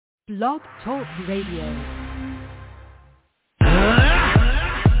Blog Talk Radio.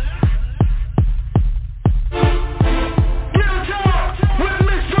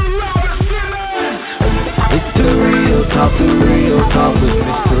 Talk the real talk with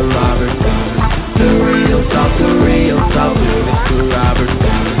Mr. Robert Diamond. The real talk with Mr. Robert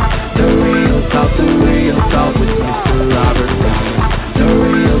Diamond. The real talk with Mr. Robert Diamond. The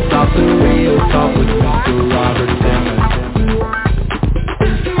real talk with Mr. Robert Diamond. With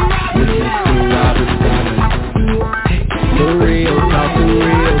Mr. Robert Diamond. The real talk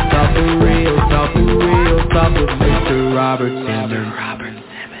with Mr. Robert Diamond.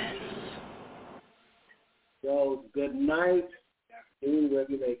 So, good night, afternoon,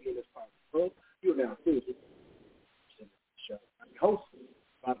 wherever you may be in this part of the world. You're now tuned to the show. I'm your host,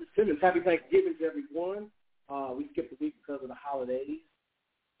 Robert Simmons. Happy Thanksgiving to everyone. We skipped a week because of the holidays.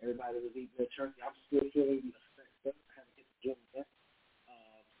 Everybody was eating their turkey. I'm still feeling the effects of it. I had to get the gym back.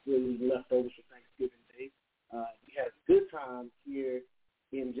 Still eating leftovers for Thanksgiving Day. We had a good time here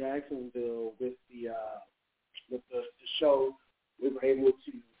in Jacksonville with the show. We were able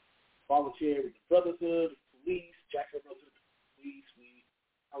to volunteer with the Brotherhood, police, Jacksonville Police. We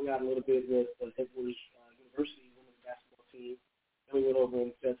hung out a little bit with the Edwards University women's basketball team. Then we went over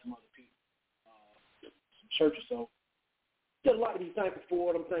and fed some other people, some churches. So, got a lot to be thankful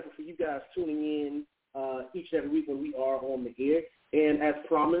for. I'm thankful for you guys tuning in each and every week when we are on the air. And as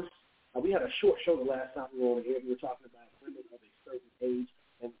promised, we had a short show the last time we were on the air. We were talking about women of a certain age,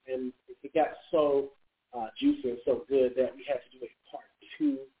 and it got so juicy and so good that we had to do a part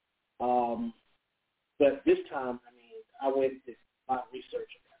 2. But this time, I went and did a lot of research.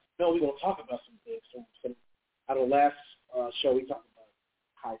 No, we're going to talk about some things. Some out of the last show, we talked about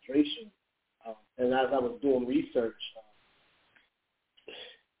hydration. And as I was doing research,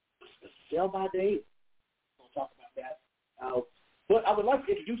 the sell-by date, we'll talk about that. But I would like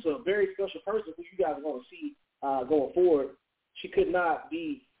to introduce a very special person who you guys are going to see going forward. She could not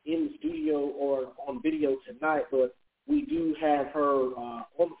be in the studio or on video tonight, but we do have her on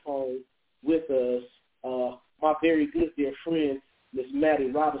the phone with us. My very good dear friend, Miss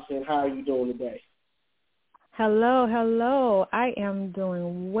Maddie Robinson. How are you doing today? Hello. I am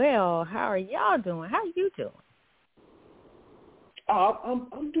doing well. How are y'all doing? How are you doing? I'm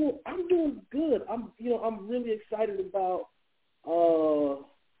doing good. I'm really excited about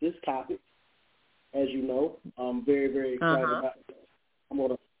this topic. As you know, I'm very, very excited about it. I'm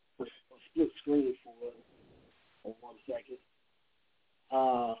on a split screen for 1 second.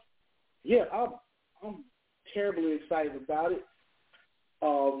 I'm terribly excited about it.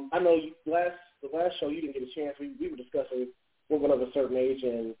 I know the last show you didn't get a chance. We were discussing women of a certain age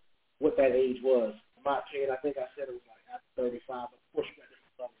and what that age was. In my opinion, I think I said it was like after 35. But of course, we got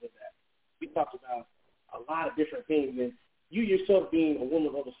different stuff with that. We talked about a lot of different things. And you yourself being a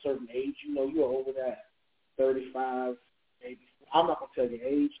woman of a certain age, you are over that 35, maybe. I'm not going to tell you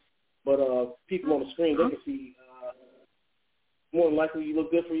age, but people on the screen, they can see more than likely you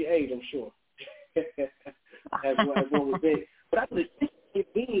look good for your age, I'm sure. as one would think. But I think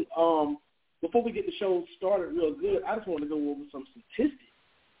before we get the show started real good, I just want to go over some statistics.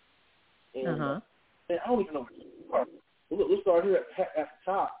 And, and I don't even know where to start. Let's start here at the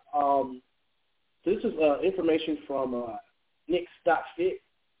top. This is information from Nick.fit,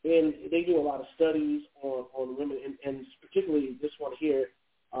 and they do a lot of studies on women, and particularly this one here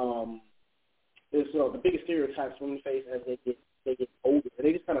is the biggest stereotypes women face as they get older. And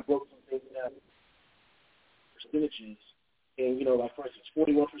they just kind of broke some things down, percentages. And, like, for instance,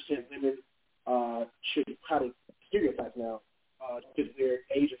 41% women should, kind of stereotypes now, should wear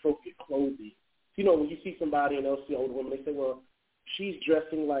age-appropriate clothing. When you see somebody and they'll see older women, they say, well, she's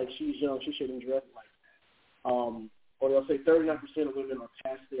dressing like she's young. She shouldn't dress like that. Or they'll say 39% of women are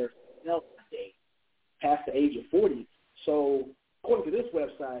past their sell-by-date, past the age of 40. So according to this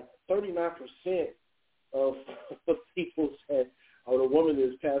website, 39% of people said, the woman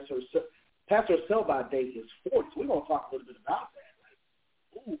is past her sell-by date is 40. So we're going to talk a little bit about that.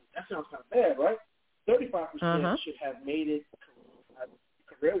 Like, that sounds kind of bad, right? 35% should have made it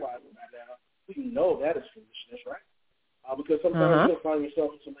career-wise by now. We know that is foolishness, right? Because sometimes you'll find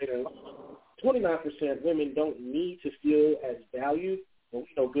yourself in some later in life. 29% women don't need to feel as valued. Well, we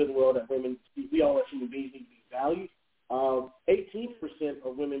know good and well that we all as human beings need to be valued. 18%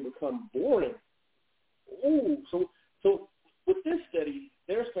 of women become boring. So with this study,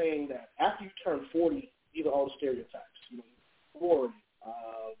 they're saying that after you turn 40, these are all the stereotypes. Boring.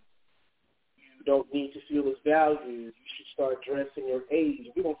 You don't need to feel as valued. You should start dressing your age.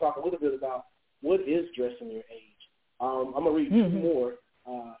 We're going to talk a little bit about what is dressing your age. I'm going to read two more.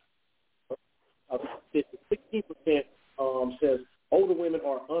 16% says older women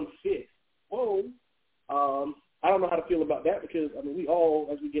are unfit. Whoa. I don't know how to feel about that because, I mean, we all,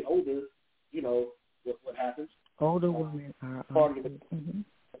 as we get older, you know, what happens. Older women are unfit.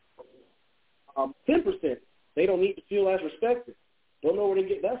 10%, they don't need to feel as respected. Don't know where they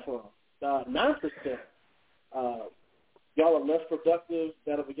get that from. 9%, y'all are less productive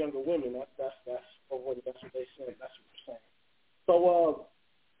than of the younger women. That's what they say. That's what they're saying. So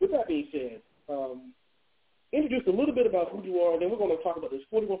with that being said, introduce a little bit about who you are, and then we're going to talk about this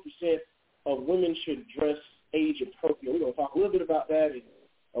 41% of women should dress age appropriate. We're going to talk a little bit about that, and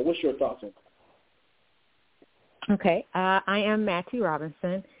what's your thoughts on that? Okay. I am Matthew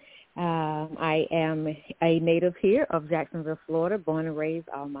Robinson. I am a native here of Jacksonville, Florida, born and raised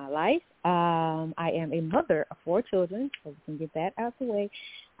all my life. I am a mother of 4 children, so we can get that out the way,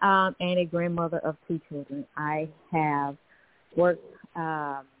 and a grandmother of 2 children. I have worked,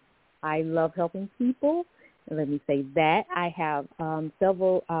 I love helping people. Let me say that. I have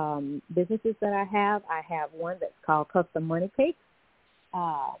several businesses that I have. I have one that's called Custom Money Cakes,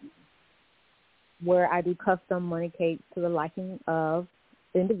 where I do custom money cakes to the liking of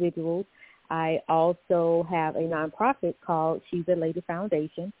individuals. I also have a nonprofit called She's a Lady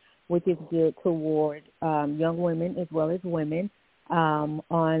Foundation, which is geared toward young women as well as women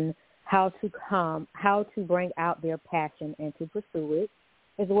on how to bring out their passion and to pursue it,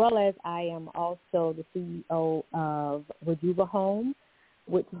 as well as I am also the CEO of Rejuva Home,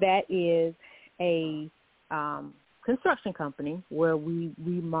 which that is a construction company where we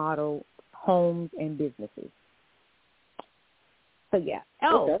remodel homes and businesses. So yeah.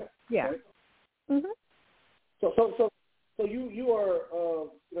 Oh, okay. Yeah. Okay. Mhm. So you are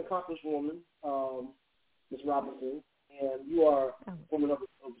an accomplished woman, Ms. Robinson, and you are a woman of a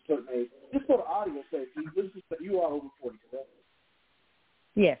certain age. Just for the audience sake, you are over 40, correct?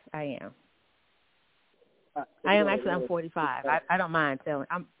 Yes, I am. I am actually. I'm 45. I don't mind telling.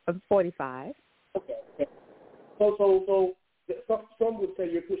 I'm 45. Okay. So some would say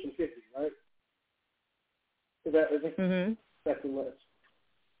you're pushing 50, right? Is that? Mhm. That's too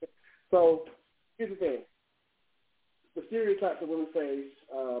much. So here's the thing. The stereotypes that women face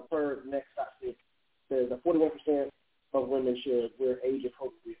per next statistic says that 41% of women should wear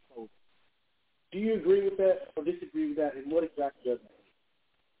age-appropriate clothing. Do you agree with that or disagree with that, and what exactly does that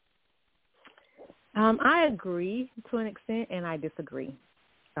mean? I agree to an extent, and I disagree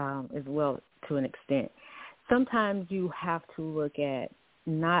as well to an extent. Sometimes you have to look at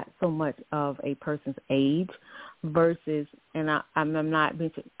not so much of a person's age versus, and I'm not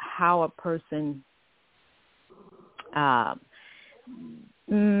being how a person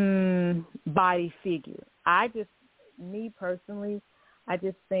body figure. Me personally, I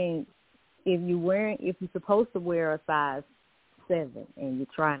just think if you're supposed to wear a size 7 and you're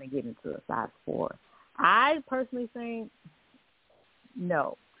trying to get into a size 4, I personally think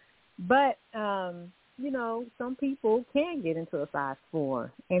no. But some people can get into a size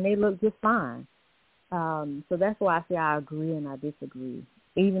 4 and they look just fine. So that's why I say I agree and I disagree.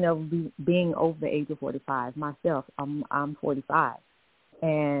 Even though being over the age of 45 myself, I'm 45,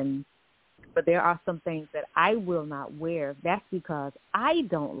 but there are some things that I will not wear. That's because I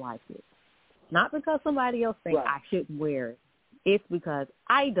don't like it, not because somebody else thinks I shouldn't wear it. It's because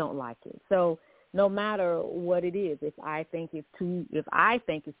I don't like it. So no matter what it is, if I think it's too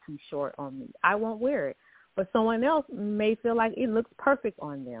short on me, I won't wear it. But someone else may feel like it looks perfect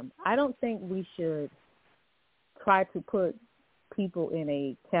on them. I don't think we should try to put people in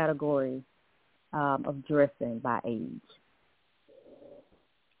a category of dressing by age.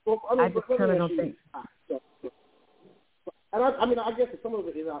 Well, I just kind of don't think. And I guess some of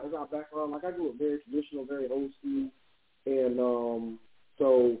it is our background. Like I grew up very traditional, very old school, and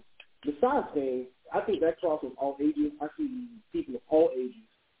so the size thing, I think that crosses all ages. I see people of all ages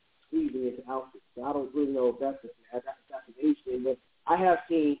squeezing into outfits. So I don't really know if that's an age thing, but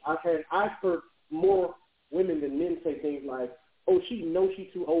I've heard more women than men say things like, "Oh, she knows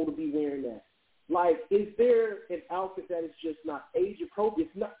she's too old to be wearing that." Like, is there an outfit that is just not age appropriate?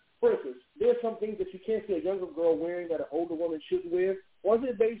 It's not. For instance, there's some things that you can't see a younger girl wearing that an older woman shouldn't wear. Or is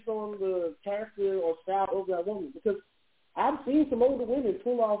it based on the character or style of that woman? Because I've seen some older women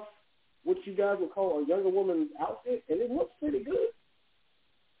pull off what you guys would call a younger woman's outfit, and it looks pretty good.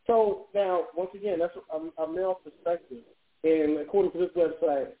 So now, once again, that's a male perspective. And according to this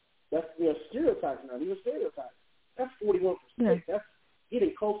website, that's stereotypes now. These are stereotypes. That's 41%. Yeah. That's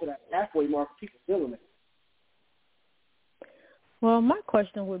getting close to that halfway mark of people feeling it. Well, my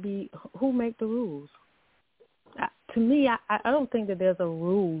question would be, who make the rules? To me, I don't think that there's a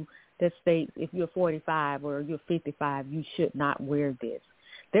rule that states if you're 45 or you're 55, you should not wear this.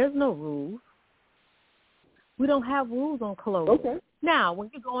 There's no rule. We don't have rules on clothes. Okay. Now,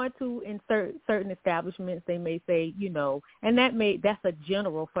 when you go into certain establishments, they may say, and that's a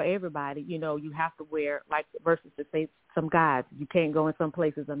general for everybody. You have to wear, like, versus to say some guys, you can't go in some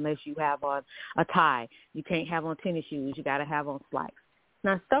places unless you have on a tie. You can't have on tennis shoes. You got to have on slacks.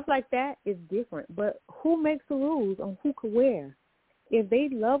 Now, stuff like that is different. But who makes the rules on who can wear? If they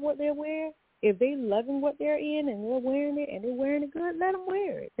love what they wear, if they loving what they're in and they're wearing it and they're wearing it good, let them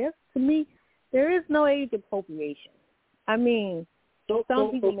wear it. That's, to me, there is no age appropriation. I mean,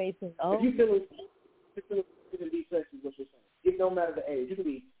 some people may think, if you feel you can be sexy, what you're saying. It don't matter the age. You can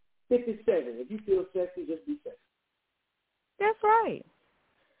be 57. If you feel sexy, just be sexy. That's right.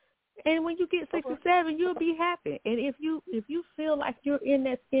 And when you get 67, you'll be happy. And if you feel like you're in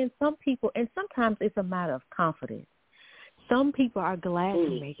that skin, some people, and sometimes it's a matter of confidence. Some people are glad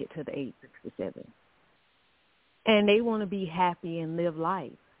to make it to the age 67. And they want to be happy and live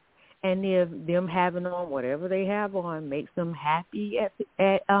life. And if them having on whatever they have on makes them happy at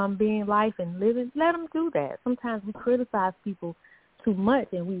being life and living, let them do that. Sometimes we criticize people too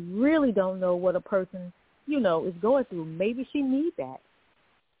much, and we really don't know what a person, is going through. Maybe she needs that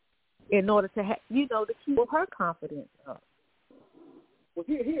in order to, to keep her confidence up. Well,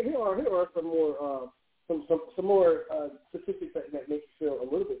 here are some more some more statistics that make you feel a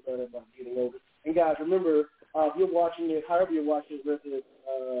little bit better about getting older. And guys, remember, if you're watching it, however you're watching it, whether it's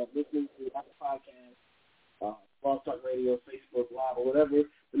listening to Apple Podcasts, Blog Talk Radio, Facebook Live, or whatever,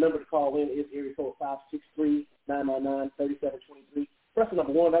 the number to call in is area code 563-999-3723. Press the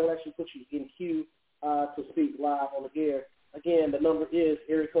number 1. That will actually put you in queue to speak live on the air. Again, the number is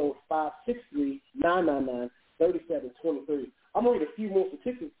area code 563-999-3723. I'm going to read a few more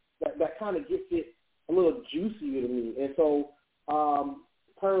statistics that kind of gets it a little juicier to me. And so,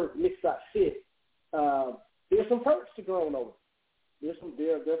 per Mix.fit, there's some perks to growing older.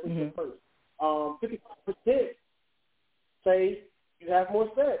 There are definitely some perks. 55% say you have more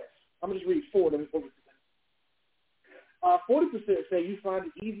sex. I'm going to just read 4. 40% say you find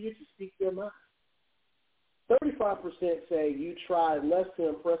it easier to speak your mind. 35% say you try less to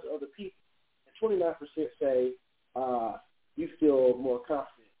impress other people. And 29% say you feel more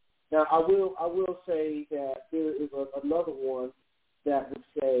confident. Now, I will say that there is another one that would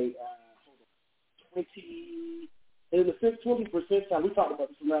say 20 percentile. We talked about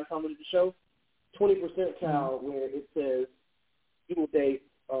this last time we did the show. 20 percentile where it says you will date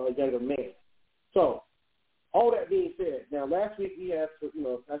a younger man. So, all that being said, now last week we had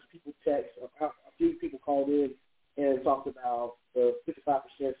as people text, a few people called in and talked about the 55%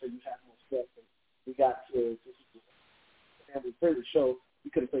 said you have more sex. And we got to family friendly show. We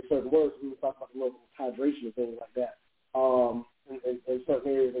couldn't say certain words. We were talking about the level of hydration and things like that. In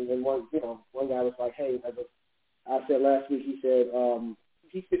certain areas, and then one guy was like, "Hey," as I said last week, he said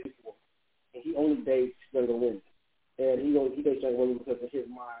he's 54 and he only dates younger women, and he dates younger women because in his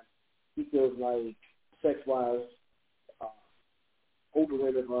mind he feels like sex-wise older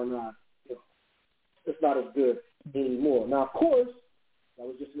women are not, it's not as good anymore. Now, of course, that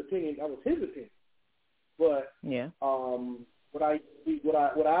was just an opinion. That was his opinion, but what I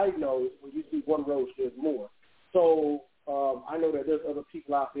know is when you see one rose, there's more. So I know that there's other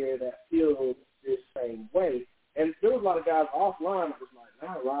people out there that feel this same way. And there was a lot of guys offline that was like,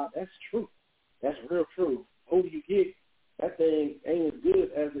 "Nah, Rob, that's true. That's real true. The older you get, that thing ain't as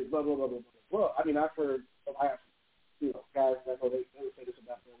good as it blah, blah, blah, blah, blah." Well, I mean, I've heard guys that know they would say this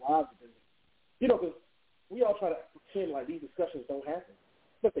about their wives. Because we all try to pretend like these discussions don't happen.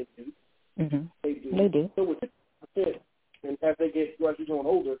 But they do. Mm-hmm. They do. They do. So with 50%, and as they get gradually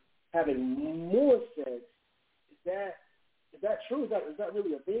older, having more sex, is that true? Is that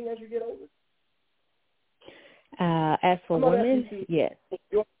really a thing as you get older? As for women, yes.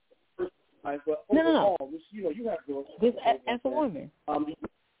 Your life, but no. You have girls. As a woman.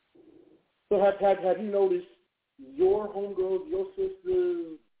 So have you noticed your homegirls, your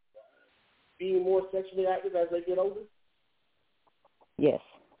sisters, being more sexually active as they get older? Yes.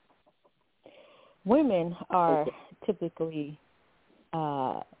 Women are typically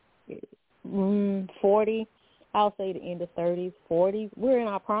 40. I'll say the end of 30s, 40s. We're in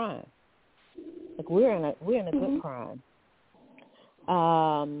our prime. Like we're in a good prime.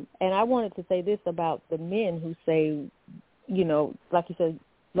 And I wanted to say this about the men who say, like you said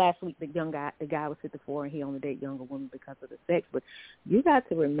last week, the guy was 54 and he only dated younger women because of the sex. But you got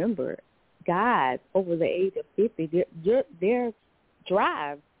to remember, guys over the age of 50, their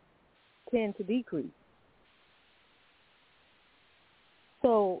drive tend to decrease.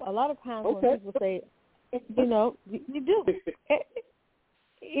 So a lot of times when people say, you do.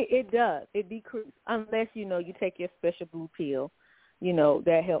 It does. It decreases unless, you take your special blue pill,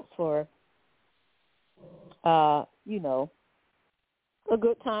 that helps for a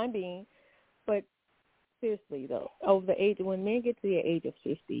good time being. But seriously, though, over the age, when men get to the age of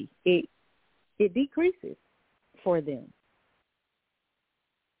 50, it decreases for them.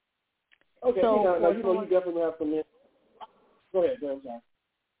 Okay, so you definitely have some men. Go ahead, I'm sorry.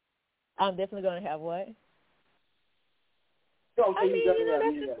 I'm definitely going to have what? No, I mean, that's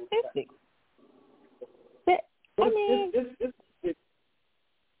a statistic.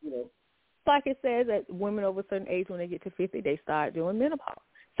 It's like it says that women over a certain age, when they get to 50, they start doing menopause.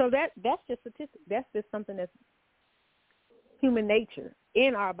 So that's just statistic. That's just something that's human nature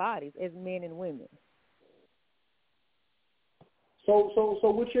in our bodies as men and women. So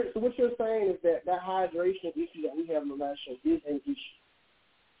what you're saying is that hydration issue that we have in the last show is an issue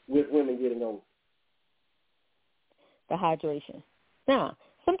with women getting older. The hydration. Now,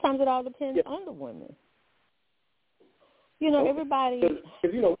 sometimes it all depends on the women. Everybody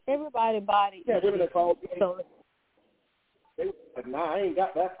body. Yeah, women that call. So, they were like, nah, I ain't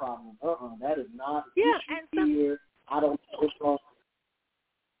got that problem. That is not an issue here. I don't know what's wrong.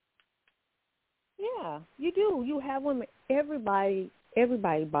 Yeah, you do. You have women. Everybody's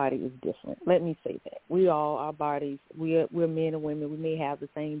body is different. Let me say that. Our bodies, we're men and women. We may have the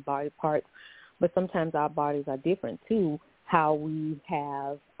same body parts, but sometimes our bodies are different too. How we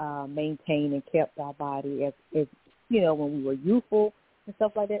have maintained and kept our body as when we were youthful and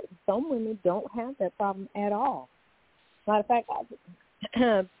stuff like that. Some women don't have that problem at all. Matter of fact,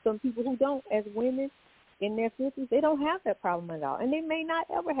 some people who don't, as women in their 50s, they don't have that problem at all, and they may not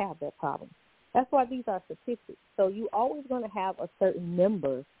ever have that problem. That's why these are statistics. So you're always going to have a certain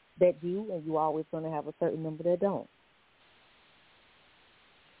number that do, and you're always going to have a certain number that don't.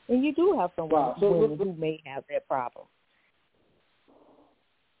 And you do have some women who may have that problem.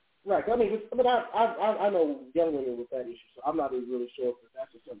 Right. I mean, I know young women with that issue, so I'm not even really sure if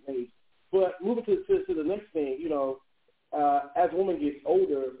that's a certain age. But moving to the next thing, as a woman gets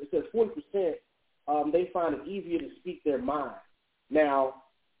older, it says 40% they find it easier to speak their mind. Now,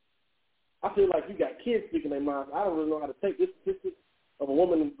 I feel like you got kids speaking their minds. I don't really know how to take this statistic of a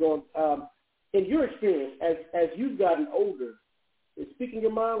woman going. In your experience, as you've gotten older, is speaking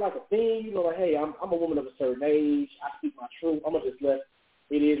your mind like a thing? Like, hey, I'm a woman of a certain age. I speak my truth. I'm gonna just let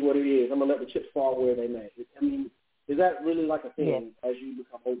it is what it is. I'm gonna let the chips fall where they may. I mean, is that really like a thing as you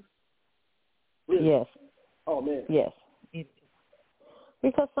become older? Really? Yes. Oh man. Yes.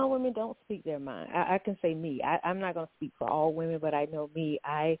 Because some women don't speak their mind. I can say me. I'm not going to speak for all women, but I know me.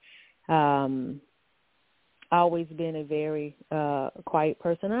 I always been a very quiet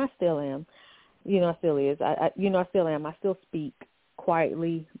person. I still am. I still is. I still am. I still speak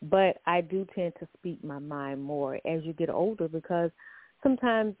quietly, but I do tend to speak my mind more as you get older because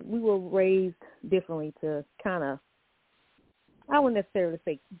sometimes we were raised differently to kind of, I wouldn't necessarily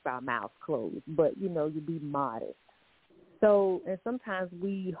say keep our mouths closed, but, you be modest. So, and sometimes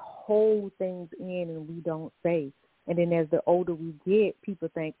we hold things in and we don't say. And then as the older we get, people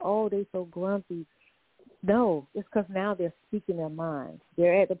think, oh, they're so grumpy. No, it's because now they're speaking their minds.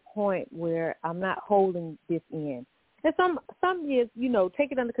 They're at the point where I'm not holding this in. And some years,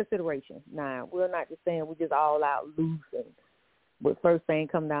 take it under consideration. Now, we're not just saying we're just all out loose and the first thing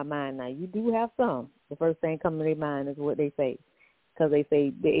coming to our mind. Now, you do have some. The first thing coming to their mind is what they say because they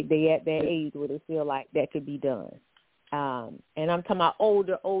say they at that age where they feel like that could be done. And I'm talking about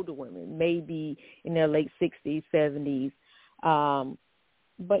older women, maybe in their late 60s, 70s.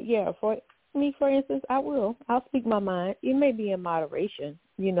 But, yeah, for me, for instance, I'll speak my mind. It may be in moderation.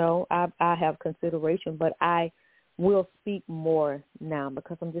 I have consideration, but I will speak more now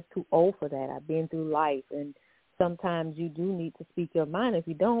because I'm just too old for that. I've been through life, and sometimes you do need to speak your mind. If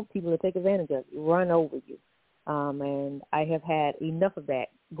you don't, people will take advantage of you, run over you. And I have had enough of that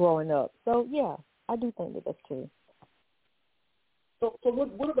growing up. So, yeah, I do think that that's true. So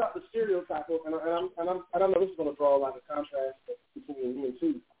what about the stereotype? And I don't know this is going to draw a lot of contrast between you and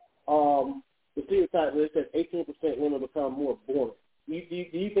two. The stereotype where it says 18% women become more boring. Do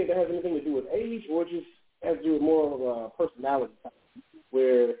you think that has anything to do with age, or just has to do with more of a personality type?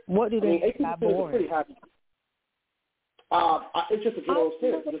 Where what do they mean 18% is pretty high. It's just a general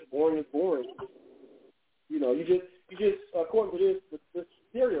sense. Just boring is boring. You just according to this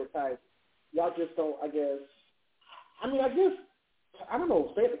stereotype, y'all just don't. I don't know,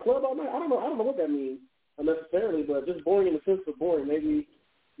 stay at the club all night. I don't know what that means necessarily, but just boring in the sense of boring. Maybe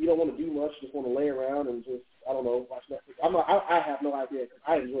you don't want to do much, just want to lay around and just, I don't know, watch Netflix. I have no idea because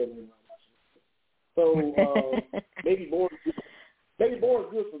I enjoy laying around watching Netflix. So maybe boring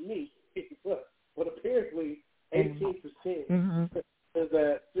is good for me, but apparently 18% is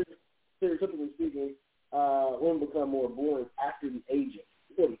that, stereotypically speaking, women become more boring after the age of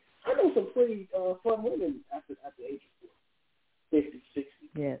 40. I know some pretty fun women at the age of 50, 60.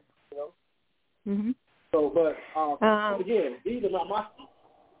 Yes. You know? Mm-hmm. So, but again, these are not my.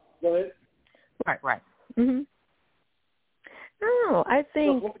 Go ahead. Right. Mm-hmm. Oh, I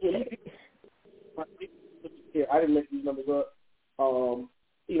think. Yeah, I didn't make these numbers up.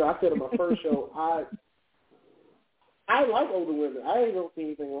 You know, I said in my first show, I like older women. I ain't don't see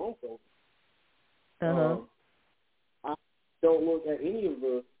anything wrong with them. I don't look at any of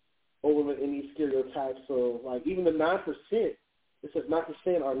the older women in these stereotypes. So, like, even the 9%, it says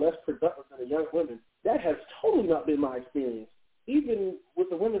 9% are less productive than the young women. That has totally not been my experience. Even with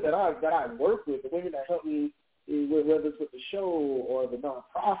the women that I work with, the women that help me, whether it's with the show or the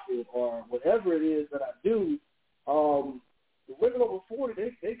nonprofit or whatever it is that I do, the women over 40,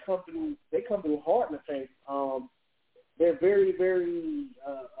 they come through hard in the face. They're very, very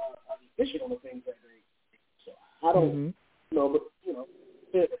efficient on the things that they do. So I don't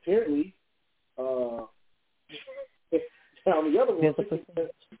but apparently, on the other one, 60%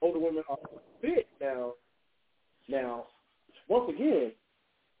 older women are fit now. Now, once again,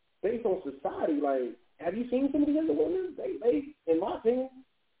 based on society, like, have you seen some of the younger women? They, in my opinion,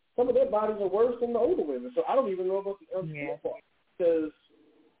 some of their bodies are worse than the older women. So I don't even know about the other part. Because,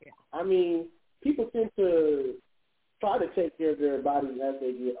 I mean, people tend to try to take care of their bodies as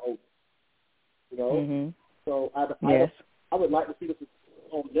they get older. You know? Mm-hmm. So I would like to see this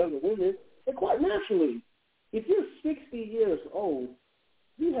on younger women. And quite naturally, if you're 60 years old,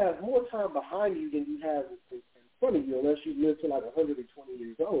 you have more time behind you than you have in front of you, unless you live to like 120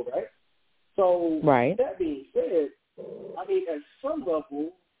 years old, right? So that being said, I mean, at some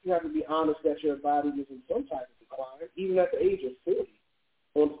level, you have to be honest that your body is in some type of decline, even at the age of 40.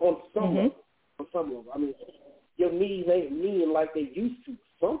 On some level, on some level, I mean, your knees ain't kneeing like they used to.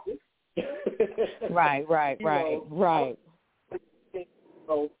 Something. Right.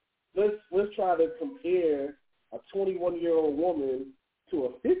 So let's try to compare a 21-year-old woman to a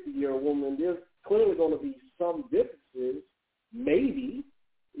 50-year-old woman. There's clearly going to be some differences, maybe,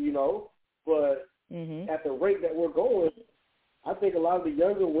 but at the rate that we're going, I think a lot of the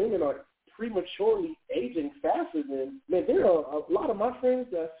younger women are prematurely aging faster than, there are a lot of my friends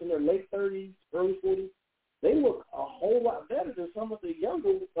that's in their late 30s, early 40s. They look a whole lot better than some of the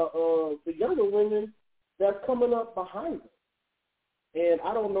younger women that's coming up behind them. And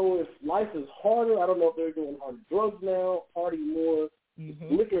I don't know if life is harder. I don't know if they're doing harder drugs now, partying more.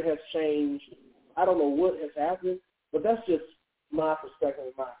 Liquor has changed. I don't know what has happened, but that's just my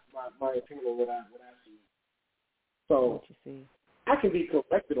perspective, my opinion on what I see. So I can be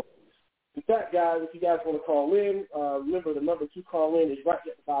corrected on this. In fact, guys, if you guys want to call in, remember the number to call in is right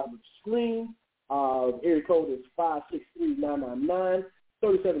at the bottom of the screen. Area code is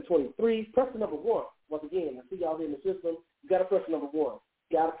 563-999-3723. Press the number 1. Once again, I see y'all here in the system. You got to press the number 1.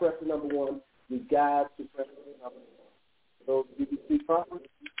 You got to press the number 1. You got to press the number 1. So you can see properly.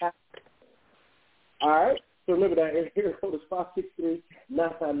 All right. So remember that area code is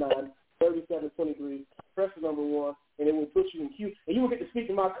 563-999-3723. Press the number 1, and it will put you in queue. And you will get to speak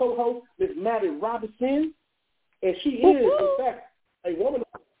to my co-host, Ms. Maddie Robinson. And she is, in fact, a woman.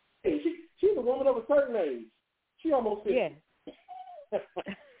 She's a woman of a certain age. She almost 50. Yeah.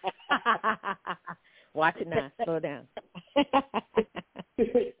 Watch it now. Slow down. She's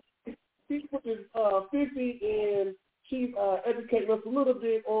 50, and she's educating us a little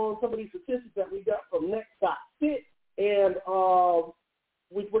bit on some of these statistics that we got from Next.Fit. And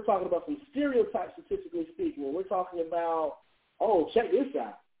we're talking about some stereotypes, statistically speaking. We're talking about, check this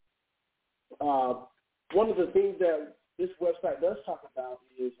out. One of the things that this website does talk about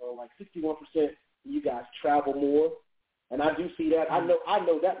is like 61% you guys travel more. And I do see that. I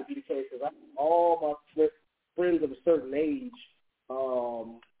know that to be the case because all my friends of a certain age,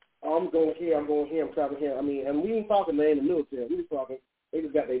 I'm going here, I'm traveling here. I mean, and we ain't talking man in the military. We just talking, they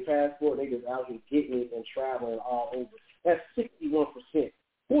just got their passport, they just out here getting it and traveling all over. That's 61%.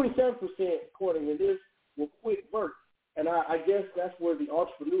 47%, according to this, will quit work. And I guess that's where the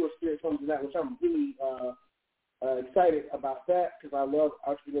entrepreneur spirit comes in that, which I'm really excited about that because I love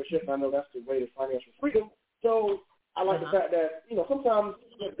entrepreneurship and I know that's the way to financial freedom. So I like the fact that, sometimes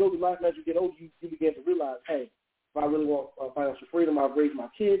you go through life and as you get older, you begin to realize, hey, if I really want financial freedom, I've raised my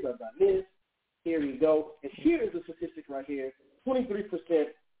kids, I've done this, here we go. And here is the statistic right here.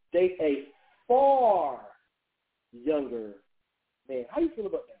 23% date a far younger man. How do you feel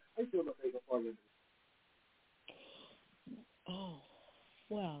about that? How do you feel about dating a far younger man? Oh,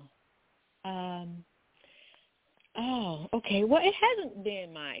 well, okay. Well, it hasn't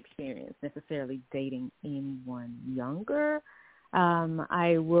been my experience necessarily dating anyone younger.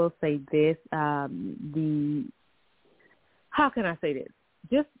 I will say this, how can I say this?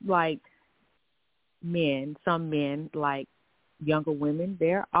 just like men, some men like younger women,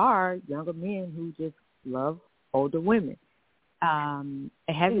 there are younger men who just love older women.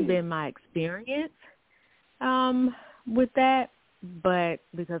 It hasn't been my experience with that, but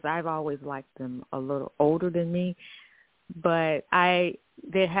because I've always liked them a little older than me. But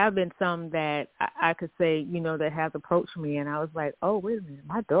there have been some that I could say, that have approached me, and I was like, oh, wait a minute,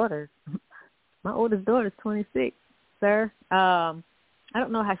 my oldest daughter's 26, sir. I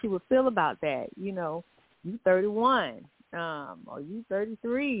don't know how she would feel about that. You 31, or you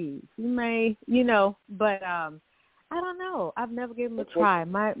 33. She may, but I don't know. I've never given them a try.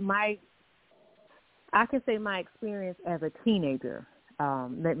 I can say my experience as a teenager,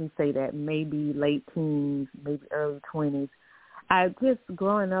 let me say that, maybe late teens, maybe early 20s. I just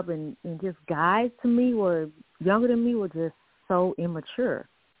growing up and just guys to me were younger than me were just so immature.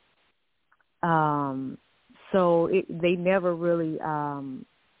 So they never really,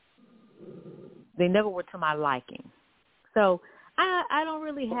 they never were to my liking. So I don't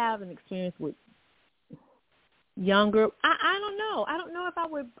really have an experience with younger. I don't know. I don't know if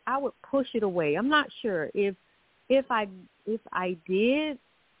I would push it away. I'm not sure. If I did,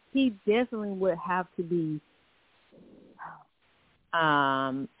 he definitely would have to be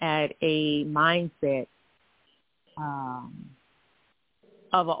at a mindset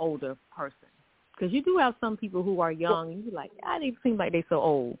of an older person. Because you do have some people who are young and you're like, they seem like they're so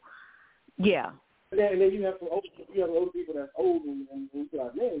old. Yeah. And then you have some older people that's old and you're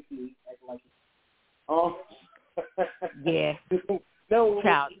like, man, she acting like yeah. No,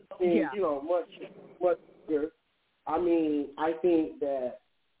 child. much bigger. I mean, I think that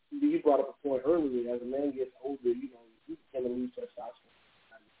you brought up a point earlier. As a man gets older, you tend to lose testosterone.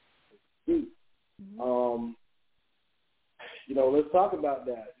 Let's talk about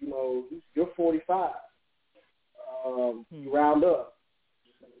that. You're 45. Round up.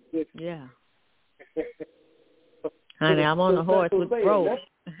 Yeah. Honey, I'm on a horse with bro.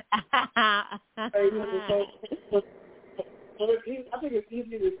 I think it's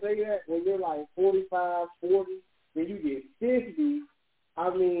easier to say that when you're like 45, 40. When you get 50,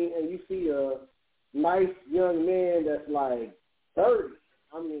 and you see a nice young man that's like 30.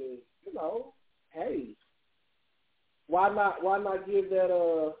 Hey, why not give that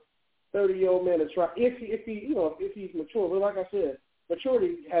 30-year-old man a try? If he's mature. But like I said,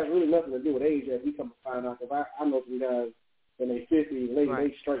 maturity has really nothing to do with age, as we come to find out. Because I know some guys in their 50s, they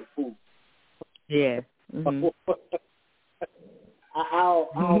straight fool. Yeah. Mm-hmm. I'll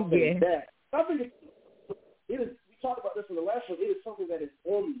say that. I think we talked about this in the last show. It is something that is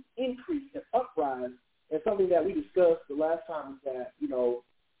on the increase and uprise, and something that we discussed the last time is that,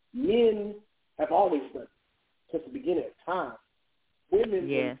 men have always done it since the beginning of time.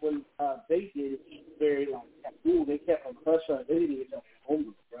 Women, when they did it, very taboo. They kept on hush. They didn't even tell their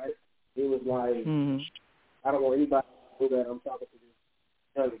homework, right? It was like, I don't want anybody to know that I'm talking to this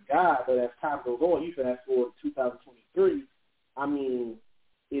younger guy, but as time goes on, you fast forward to 2023,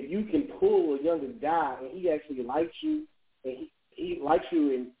 if you can pull a younger guy and he actually likes you, and he likes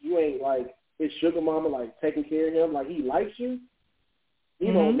you, and you ain't like his sugar mama, like taking care of him, like he likes you,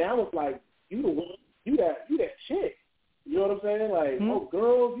 now it's like you that chick. You know what I'm saying? Like, oh,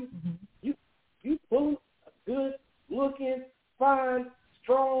 girls, you pulling a good looking, fine,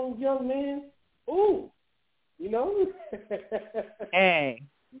 strong young man. Ooh, Hey.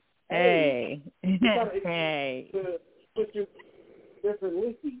 Put your different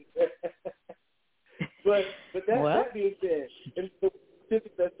linky. But that being said, and the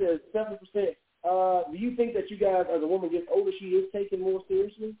statistic that says 7%. Do you think that you guys, as a woman gets older, she is taken more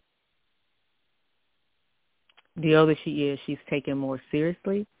seriously? The older she is, she's taken more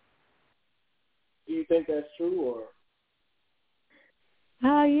seriously. Do you think that's true, or?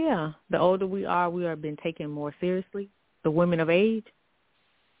 Yeah. The older we are being taken more seriously. The women of age.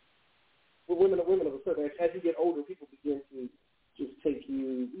 Well, women of a certain age. As you get older, people begin to just take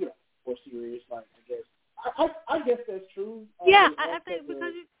you, more serious. Like, I guess that's true. Yeah, I think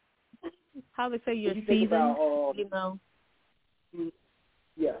because how they say you're seasoned,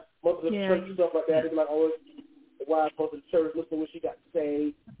 Yeah, most of the church and stuff like that. It's like, the wife goes to the church, listen to what she got to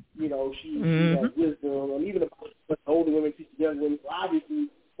say. She has wisdom, and even if older women teach young women. So obviously,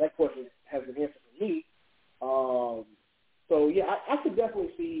 that question has an answer for me. So yeah, I could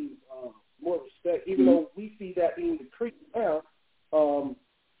definitely see more respect, even though we see that being decreased now.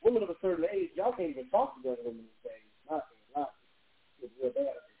 Women of a certain age, y'all can't even talk to young women these days. Not it's real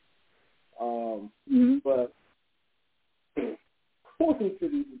bad. But according to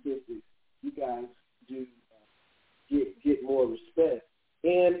these statistics, you guys do get more respect.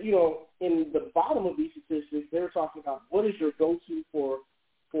 And, in the bottom of these statistics, they're talking about what is your go-to for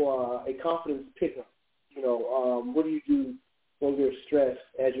for a confidence pickup. What do you do when you're stressed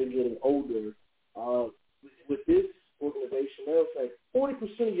as you're getting older? With this organization, they'll say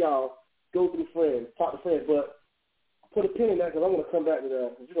 40% of y'all go through friends, talk to friends, but put a pin in that because I'm going to come back to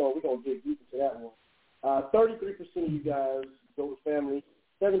that because we're going to dig deep into that one. 33% of you guys go with family.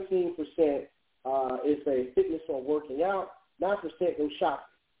 17% is a fitness or working out. 9% go shopping.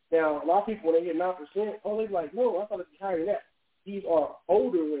 Now, a lot of people, when they hear 9%, they're like, whoa, I thought it'd be higher than that. These are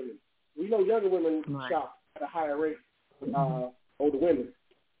older women. We know younger women shop at a higher rate than older women.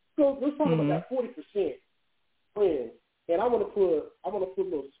 So let's talk about that 40% friends. And I want to put a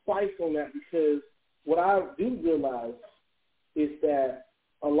little spice on that because what I do realize is that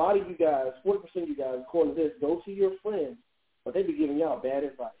a lot of you guys, 40% of you guys, according to this, go to your friends, but they be giving y'all bad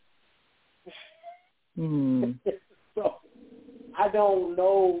advice. So I don't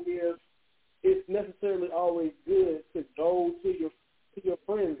know if it's necessarily always good to go to your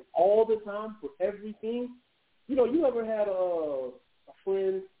friends all the time for everything. You ever had a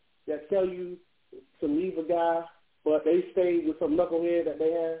friend that tell you to leave a guy, but they stay with some knucklehead that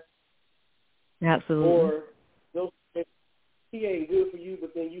they have? Absolutely. Or he ain't good for you,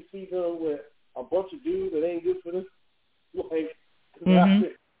 but then you see them with a bunch of dudes that ain't good for them. Like,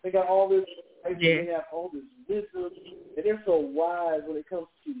 they got all this, they have all this wisdom, and they're so wise when it comes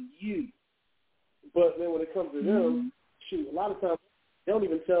to you. But then when it comes to them, shoot, a lot of times they don't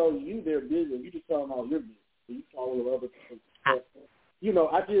even tell you their business. You just tell them all your business. So you follow them other people. But,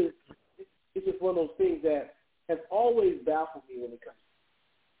 it's just one of those things that has always baffled me when it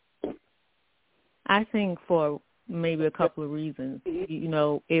comes. I think for maybe a couple of reasons.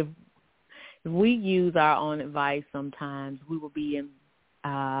 If we use our own advice sometimes, we will be in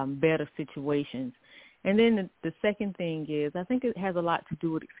better situations. And then the second thing is, I think it has a lot to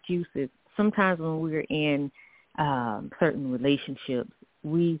do with excuses. Sometimes when we're in certain relationships,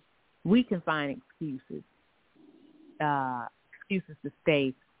 we can find excuses to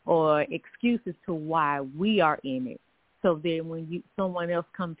stay or excuses to why we are in it. So then when someone else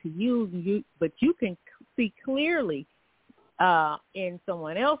comes to but you can see clearly in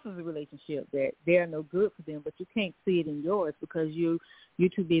someone else's relationship that they're no good for them, but you can't see it in yours because you're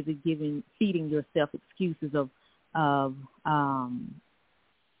too busy feeding yourself excuses of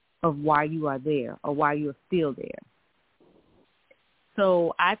why you are there or why you're still there.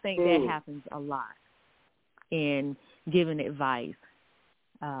 So I think that happens a lot in giving advice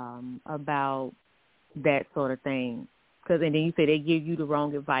about that sort of thing. And then you say they give you the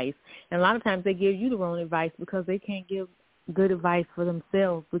wrong advice. And a lot of times they give you the wrong advice because they can't give good advice for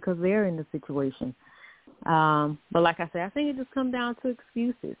themselves because they're in the situation. But like I said, I think it just comes down to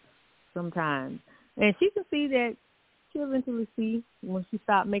excuses sometimes. And she can see that she'll eventually see when she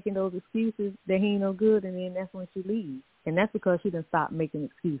stopped making those excuses that he ain't no good, and then that's when she leaves. And that's because she done stopped making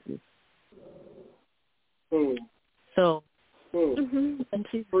excuses. So, and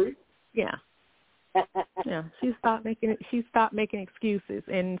she's free. Yeah. Yeah, she stopped making excuses.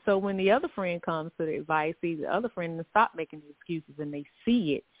 And so when the other friend comes to the advice, the other friend will stop making the excuses and they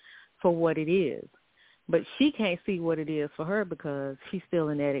see it for what it is. But she can't see what it is for her because she's still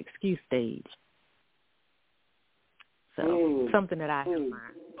in that excuse stage. So something that I have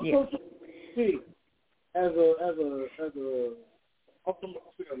learned. Yeah. See, as a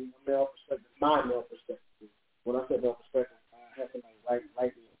male perspective, my male perspective. When I said male perspective, I have to like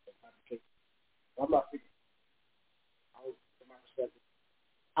I'm not thinking. From my perspective,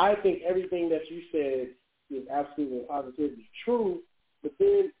 I think everything that you said is absolutely and positively true. But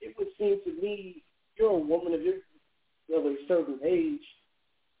then it would seem to me, you're a woman of a certain age.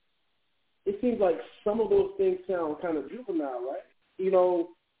 It seems like some of those things sound kind of juvenile, right?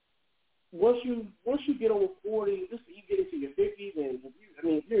 Once you get over 40, you get into your 50s, and if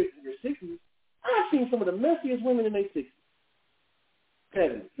you're in your 60s, I've seen some of the messiest women in their 60s.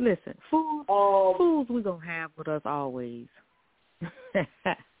 Listen, fools we're going to have with us always.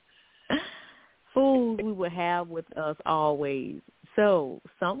 Fools we will have with us always. So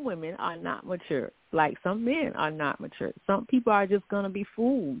some women are not mature, like some men are not mature. Some people are just going to be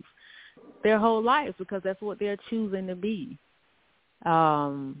fools their whole lives because that's what they're choosing to be.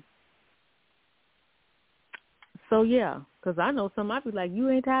 So, yeah, because I know some might be like, you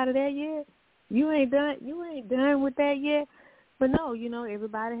ain't tired of that yet? You ain't done with that yet? But no,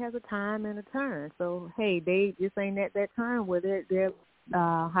 everybody has a time and a turn. So, hey, they just ain't at that turn where they're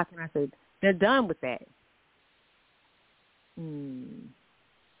how can I say, they're done with that. And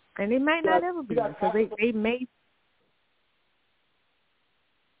they might not ever be because they may.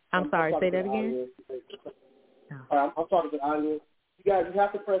 I'm sorry, say that again. I'm talking to the audience. You guys, you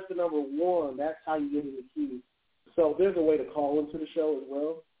have to press the number 1. That's how you get in the queue. So there's a way to call into the show as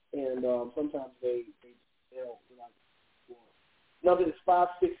well, and sometimes they'll like, number is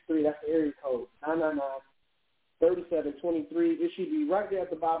 563. That's the area code 999-3723. It should be right there at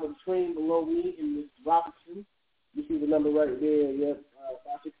the bottom of the screen below me and Ms. Robinson. You see the number right there. Yep,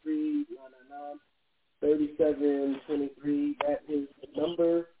 563-999-3723. That is the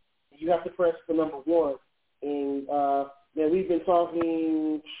number. You have to press the number 1. And man, we've been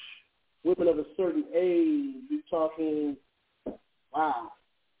talking women of a certain age. We're talking, wow,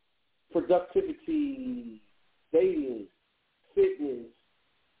 productivity, dating, fitness,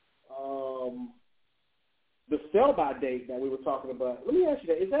 the sell-by date that we were talking about. Let me ask you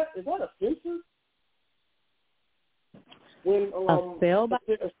that. Is that offensive? When a sell-by?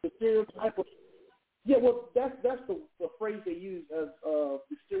 The stereotype of, yeah, well, that's the phrase they use as the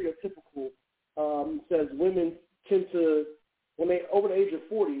stereotypical. Says women tend to, when they over the age of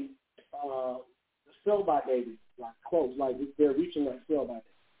 40, the sell-by date is like close, like they're reaching that sell-by date.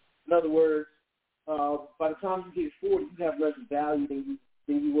 In other words, by the time you get 40, you have less value than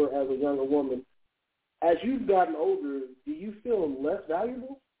you were as a younger woman. As you've gotten older, do you feel less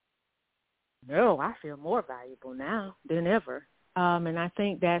valuable? No, I feel more valuable now than ever. And I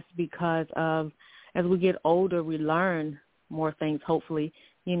think that's because of, as we get older, we learn more things, hopefully.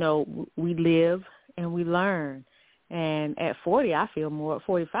 You know, we live and we learn. And at 40, at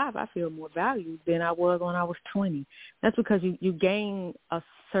 45, I feel more valued than I was when I was 20. That's because you gain a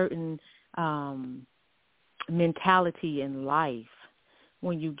certain mentality in life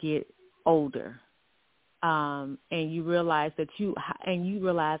when you get older. And you realize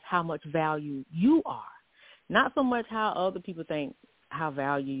how much value you are. Not so much how other people think how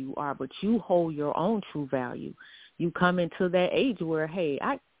value you are, but you hold your own true value. You come into that age where, hey,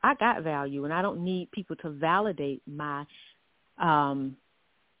 I got value, and I don't need people to validate my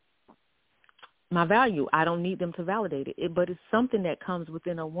value. I don't need them to validate it. But it's something that comes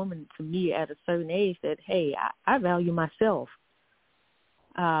within a woman, to me, at a certain age that, hey, I value myself.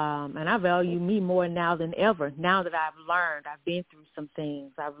 And I value me more now than ever. Now that I've learned, I've been through some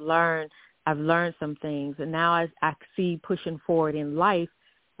things. I've learned some things, and now I see pushing forward in life.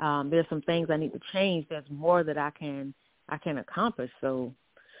 There's some things I need to change. There's more that I can accomplish. So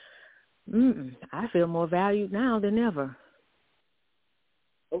I feel more valued now than ever.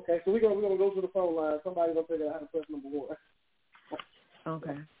 Okay, so we're gonna go to the phone line. Somebody's gonna figure out how to press number 1.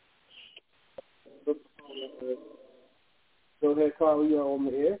 Okay. Go ahead, Carla. You're on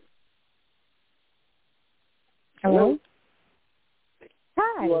the air. Hello.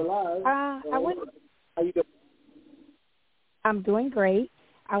 Hi. You are live. How you doing? I'm doing great.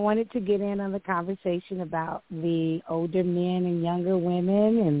 I wanted to get in on the conversation about the older men and younger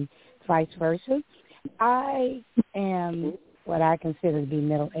women and vice versa. I am what I consider to be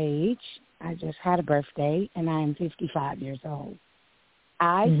middle age. I just had a birthday, and I am 55 years old.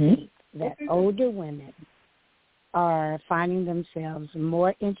 I think that older women are finding themselves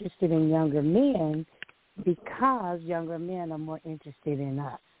more interested in younger men because younger men are more interested in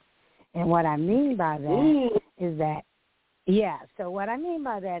us. And what I mean by that is that, what I mean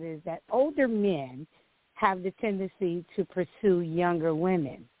by that is that older men have the tendency to pursue younger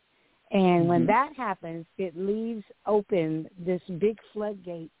women. And when that happens, it leaves open this big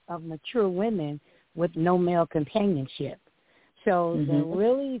floodgate of mature women with no male companionship. So the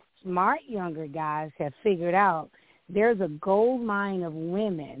really smart younger guys have figured out there's a gold mine of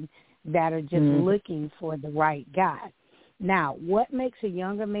women that are just looking for the right guy. Now, what makes a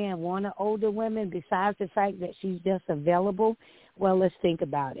younger man want an older woman besides the fact that she's just available? Well, let's think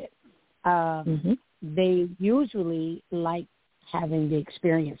about it. They usually like having the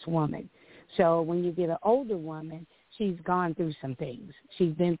experienced woman. So when you get an older woman, she's gone through some things.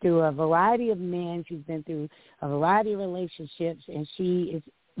 She's been through a variety of men. She's been through a variety of relationships, and she is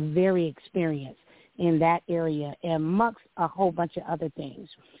very experienced in that area amongst a whole bunch of other things.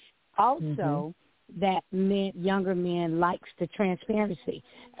 Also, that younger men likes the transparency.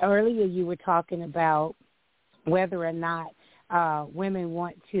 Earlier you were talking about whether or not women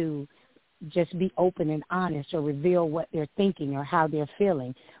want to just be open and honest or reveal what they're thinking or how they're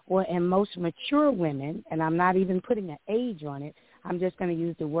feeling. Well, and most mature women, and I'm not even putting an age on it, I'm just going to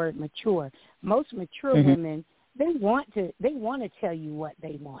use the word mature. Most mature women, they want to tell you what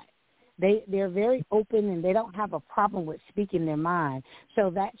they want. They're very open, and they don't have a problem with speaking their mind. So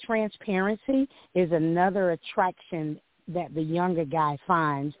that transparency is another attraction that the younger guy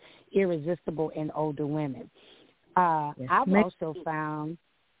finds irresistible in older women. I've also found,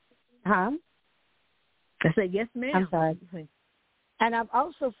 I said, yes, ma'am. I'm sorry. And I've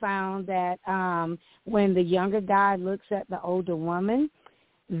also found that when the younger guy looks at the older woman,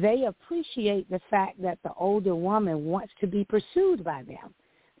 they appreciate the fact that the older woman wants to be pursued by them.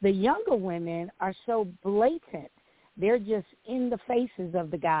 The younger women are so blatant. They're just in the faces of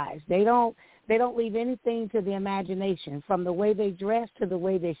the guys. They don't leave anything to the imagination, from the way they dress to the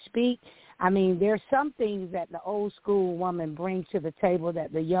way they speak. I mean, there's some things that the old school woman brings to the table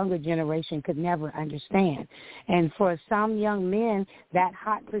that the younger generation could never understand. And for some young men, that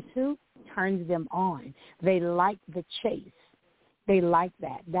hot pursuit turns them on. They like the chase. They like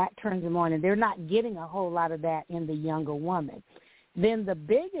that. That turns them on, and they're not getting a whole lot of that in the younger woman. Then the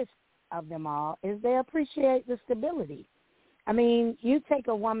biggest of them all is they appreciate the stability. I mean, you take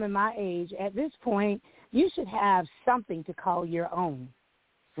a woman my age, at this point, you should have something to call your own.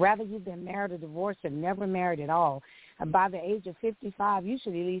 Whether you've been married or divorced or never married at all, by the age of 55, you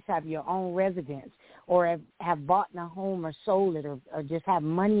should at least have your own residence, or have bought a home or sold it, or just have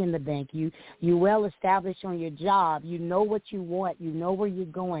money in the bank. You well established on your job. You know what you want. You know where you're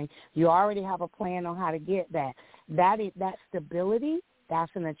going. You already have a plan on how to get that. That stability,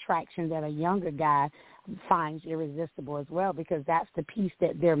 that's an attraction that a younger guy finds irresistible as well, because that's the piece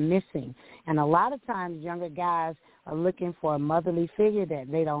that they're missing. And a lot of times younger guys are looking for a motherly figure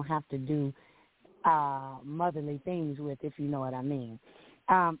that they don't have to do motherly things with, if you know what I mean.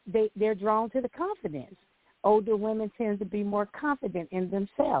 They're drawn to the confidence. Older women tend to be more confident in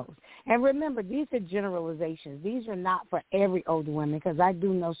themselves. And remember, these are generalizations. These are not for every older woman, because I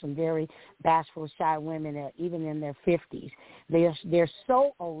do know some very bashful, shy women that even in their 50s. They're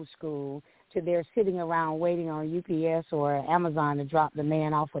so old school to they're sitting around waiting on UPS or Amazon to drop the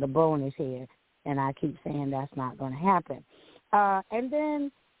man off with a bow in his head. And I keep saying that's not going to happen. And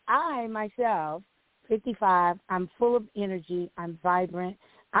then I, myself, 55, I'm full of energy. I'm vibrant.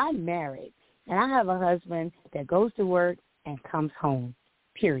 I'm married. And I have a husband that goes to work and comes home,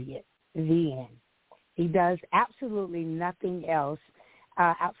 period, the end. He does absolutely nothing else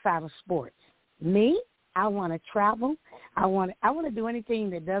outside of sports. Me, I want to travel. I want to do anything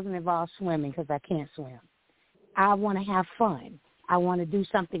that doesn't involve swimming, because I can't swim. I want to have fun. I want to do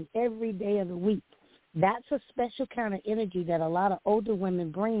something every day of the week. That's a special kind of energy that a lot of older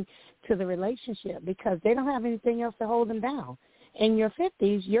women bring to the relationship, because they don't have anything else to hold them down. In your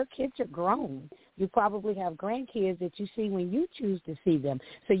 50s, your kids are grown. You probably have grandkids that you see when you choose to see them.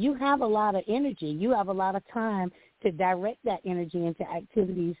 So you have a lot of energy. You have a lot of time to direct that energy into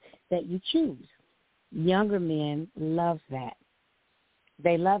activities that you choose. Younger men love that.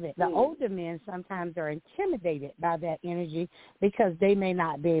 They love it. The older men sometimes are intimidated by that energy because they may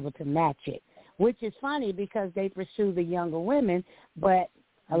not be able to match it, which is funny because they pursue the younger women, but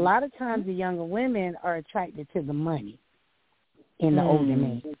a lot of times the younger women are attracted to the money in the older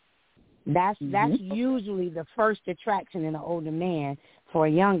man. That's usually the first attraction in an older man for a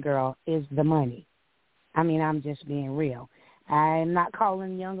young girl is the money. I mean, I'm just being real. I'm not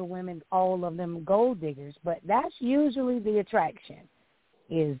calling younger women, all of them, gold diggers, but that's usually the attraction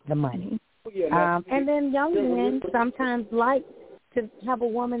is the money. And then young men sometimes like to have a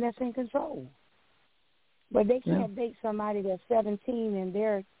woman that's in control. But they can't date somebody that's 17 and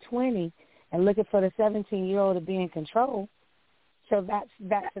they're 20 and looking for the 17-year-old to be in control. So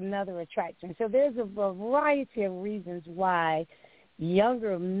that's another attraction. So there's a variety of reasons why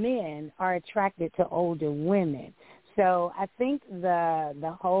younger men are attracted to older women. So I think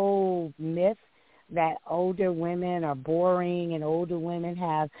the whole myth that older women are boring and older women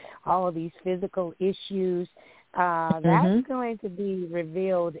have all of these physical issues, that's going to be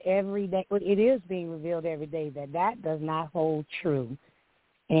revealed every day. It is being revealed every day that does not hold true.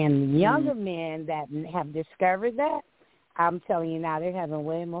 And younger men that have discovered that, I'm telling you now, they're having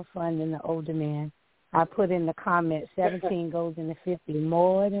way more fun than the older men. I put in the comments, 17 goes into 50.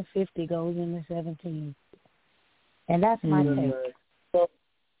 More than 50 goes into 17. And that's my take.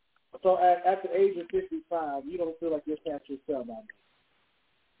 So at the age of 55, you don't feel like you're past your sell-by date?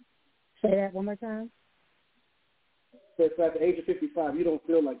 Say that one more time. So at the age of 55, you don't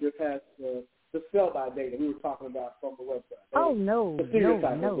feel like you're past the sell-by date that we were talking about from the website? Oh, no.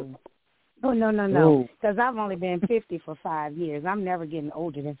 Oh, no. Because I've only been 50 for 5 years. I'm never getting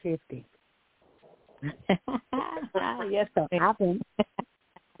older than 50. Yes, sir.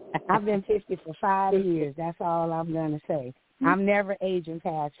 I've been 50 for 5 years. That's all I'm going to say. I'm never aging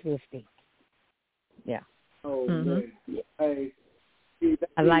past 50. Yeah. Oh, man. Hey,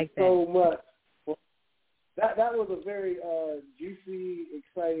 I like that. So much. Well, that was a very juicy,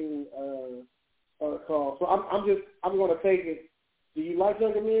 exciting call. So I'm going to take it. Do you like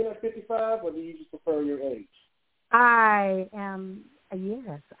younger men at 55, or do you just prefer your age? I am.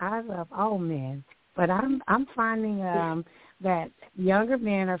 Yes, I love all men, but I'm finding that younger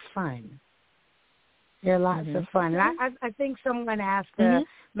men are fun. They're lots of fun. And I think someone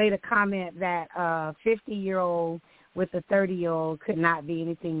made a comment that a 50-year-old with a 30-year-old could not be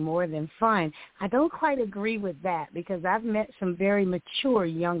anything more than fun. I don't quite agree with that because I've met some very mature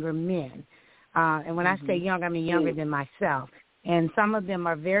younger men. And when I say young, I mean younger than myself. And some of them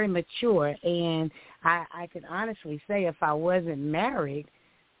are very mature. And I can honestly say if I wasn't married,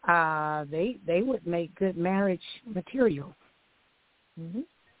 they would make good marriage material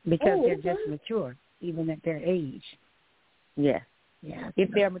because they're just mature, even at their age. Yeah. Yeah. If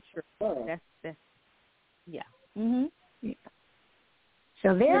they're mature. That's yeah. Yeah.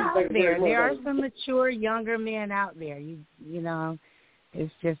 So they're out there. There are some mature younger men out there. You know,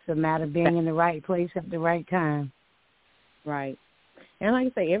 it's just a matter of being in the right place at the right time. Right. And like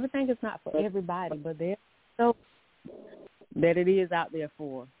I say, everything is not for everybody, but there's so that it is out there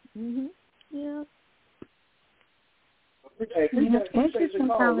for. Yeah. Interesting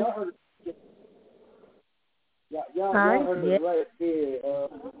call. Y'all heard it right there.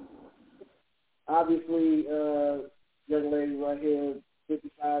 Obviously, young lady right here,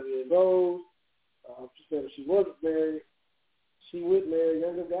 55 years old. She said if she wasn't married, she would marry a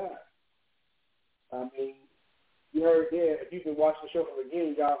younger guy. I mean, you heard there, if you've been watching the show from the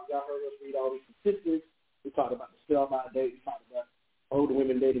beginning, y'all heard us read all these statistics. We talked about the sell-by date. We talked about older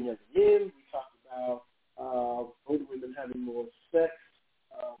women dating younger men. We talked about older women having more sex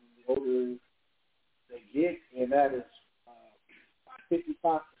the older they get, and that is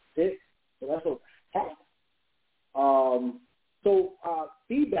 55%. So that's over half. So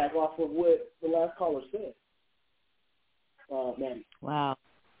feedback off of what the last caller said, Maddie.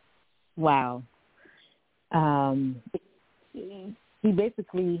 Wow. He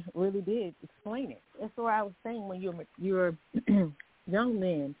basically really did explain it. That's what I was saying when you're young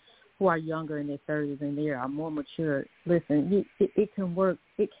men who are younger in their 30s and they are more mature. Listen, it can work.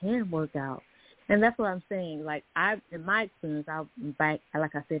 It can work out. And that's what I'm saying. Like in my experience, like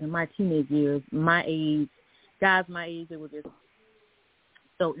I said, in my teenage years, guys my age, they were just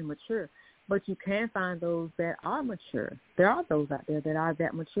so immature. But you can find those that are mature. There are those out there that are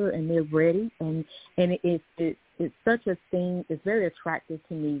that mature and they're ready. And it's such a thing. It's very attractive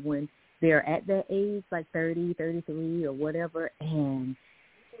to me when they're at that age, like 30, 33 or whatever, and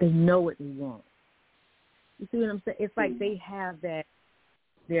they know what they want. You see what I'm saying? It's like they have that.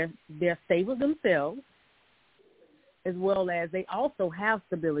 They're stable themselves, as well as they also have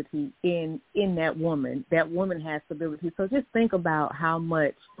stability in that woman. That woman has stability. So just think about how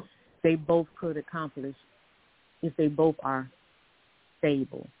much they both could accomplish if they both are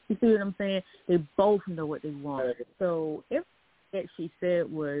stable. You see what I'm saying? They both know what they want. So if what she said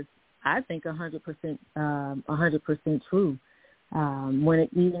was, I think 100% true. When it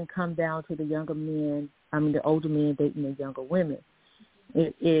even comes down to the older men dating the younger women.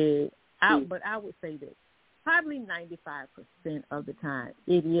 But I would say that probably 95% of the time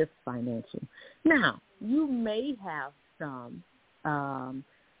it is financial. Now, you may have some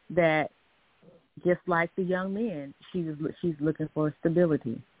that, just like the young men, she's looking for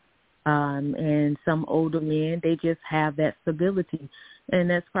stability. And some older men, they just have that stability, and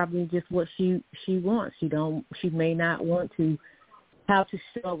that's probably just what she wants. She may not want to have to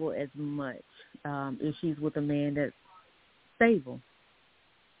struggle as much if she's with a man that's stable.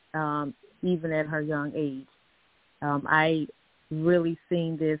 Even at her young age. I really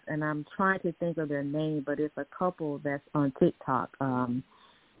seen this, and I'm trying to think of their name, but it's a couple that's on TikTok, and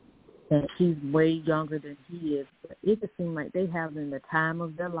she's way younger than he is. It just seems like they have in the time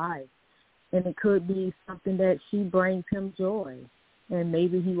of their life, and it could be something that she brings him joy, and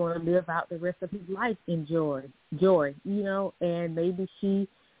maybe he want to live out the rest of his life in joy, and maybe she,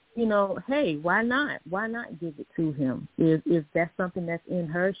 hey, why not? Why not give it to him? If that's something that's in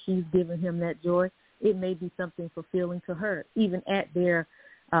her, she's giving him that joy. It may be something fulfilling to her, even at their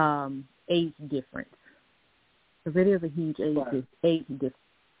age difference, because it is a huge age difference.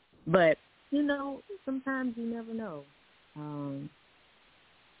 But sometimes you never know.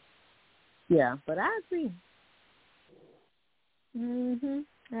 Yeah, but I agree.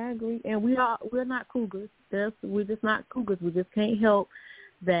 I agree, and we're not cougars. We're just not cougars. We just can't help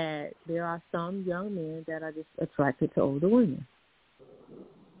that there are some young men that are just attracted to older women.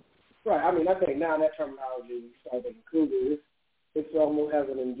 Right. I mean, I think now that terminology, we start thinking cougar, it's almost has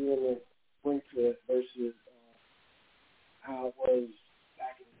an endearment ring to it versus how it was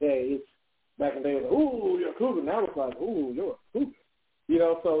back in the day. Back in the day, it was like, ooh, you're a cougar. Now it's like, ooh, you're a cougar.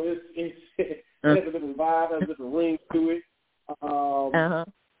 So it has a different vibe, has a different ring to it.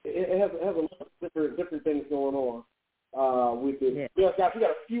 It has a lot of different things going on. With it. Yeah, guys, we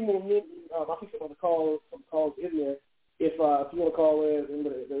got a few more minutes. I think some calls in there. If you want to call in,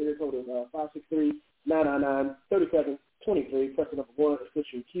 the area code is 563-999-3723. Press the number 1 to switch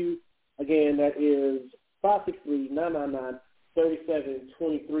your queue. Again, that is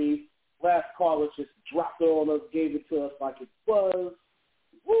 563-999-3723. Last caller just dropped it on us, gave it to us like it was.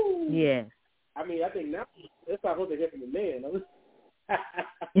 Woo! Yes. I mean, I think now that's not what they hear from the man.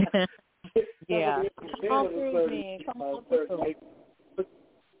 Yeah. Come on,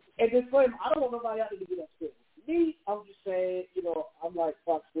 and this flame, I don't want nobody out there to get upset. Me, I'm just saying, I'm like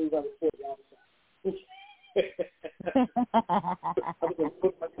Fox News, I report the other side.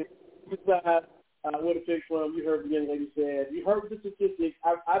 Where to pick from, you heard the young lady said. You heard the statistics.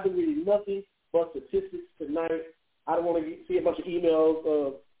 I've been reading nothing but statistics tonight. I don't want to see a bunch of emails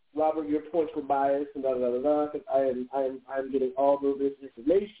of, Robert, your points were biased and da-da-da-da-da, because I am getting all of this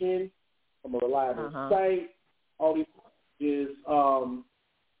information from a reliable site. All these is,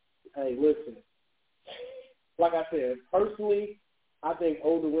 hey, listen. Like I said, personally, I think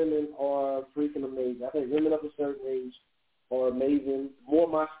older women are freaking amazing. I think women of a certain age are amazing. More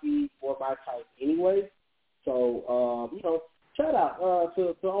my speed, more my type anyway. So, shout out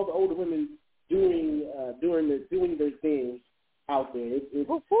to all the older women doing their things out there.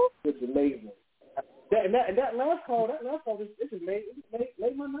 It's amazing. That last call, it just made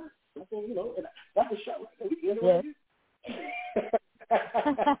my night. I think, that's a show. We can end it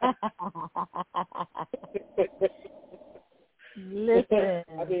Listen.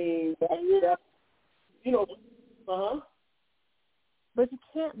 I mean, But you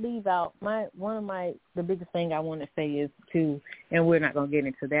can't leave out the biggest thing I want to say is too, and we're not going to get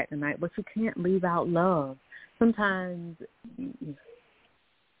into that tonight, but you can't leave out love. Sometimes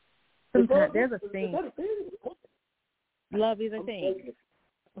there's a thing. Love is a thing.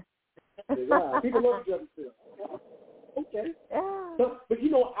 Yeah, people love each other still. Okay. Yeah. But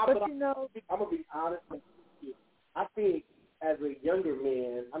I'm going to be honest with you. I think as a younger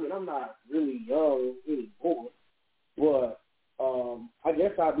man, I mean, I'm not really young anymore, but I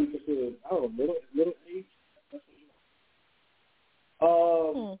guess I'd be considered, I don't know, middle age.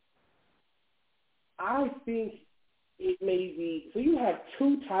 I think it may be, so you have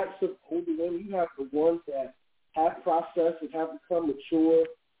two types of older women. You have the ones that have processed and have become mature,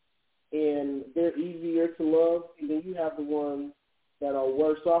 and they're easier to love, and then you have the ones that are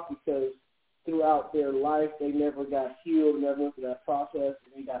worse off because throughout their life they never got healed, never went through that process,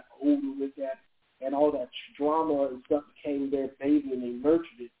 and they got older with that, and all that drama and stuff became their baby, and they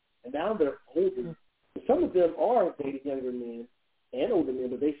nurtured it, and now they're older. Some of them are dating younger men and older men,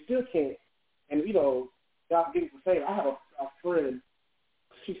 but they still can't. And God forgive me for saying, I have a friend.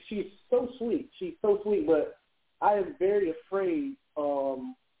 She's so sweet. She's so sweet, but I am very afraid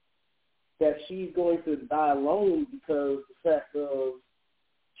that she's going to die alone because the fact of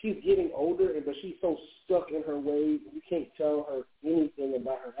she's getting older, but she's so stuck in her ways. You can't tell her anything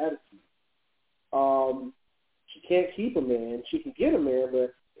about her attitude. She can't keep a man. She can get a man,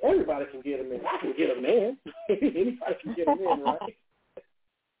 but everybody can get a man. I can get a man. Anybody can get a man, right?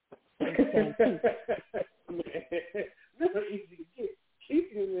 Never easy to get.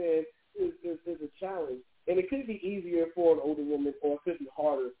 Keeping a man is a challenge, and it could be easier for an older woman, or it could be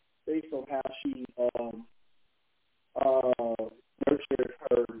harder based on how she nurtured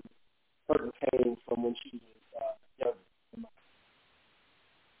her pain from when she was younger.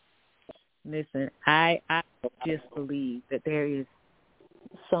 Listen, I just believe that there is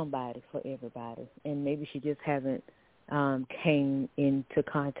somebody for everybody, and maybe she just hasn't came into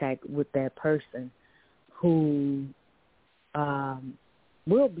contact with that person who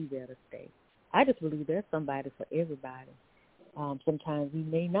will be there to stay. I just believe there's somebody for everybody. Sometimes we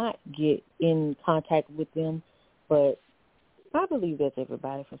may not get in contact with them, but I believe there's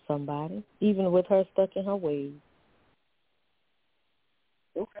everybody for somebody, even with her stuck in her ways.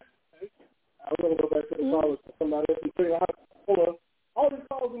 Okay. I'm going to go back to the callers for somebody else to figure out. Hold on. All these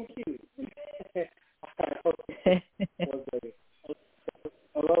calls in the queue.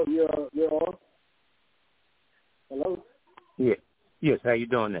 Hello, you're on? Hello? Yeah. Yes, how you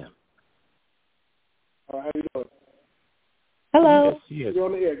doing now? How you doing? Hello. Yes. You're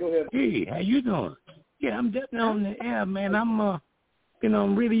on the air. Go ahead. Hey, how you doing? Yeah, I'm definitely on the air, man. I'm been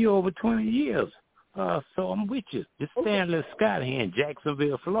on radio over 20 years. So I'm with you. It's Stanley Scott here in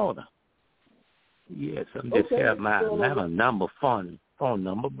Jacksonville, Florida. Yes, I'm just have my not a number phone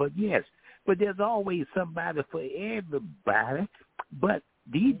number, but yes. But there's always somebody for everybody. But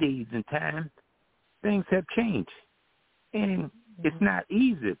these days and time, things have changed. And it's not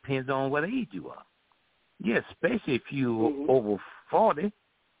easy. It depends on what age you are. Yes, especially if you're over 40.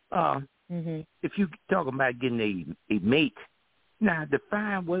 If you talking about getting a mate, now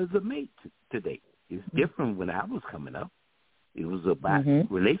define what is a mate today. It's different when I was coming up. It was about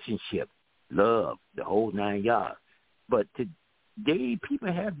relationship. love, the whole 9 yards. But today,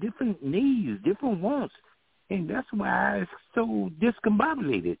 people have different needs, different wants, and that's why it's so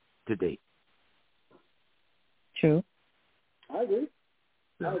discombobulated today. True. I agree.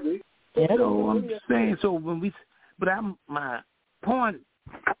 So I'm saying,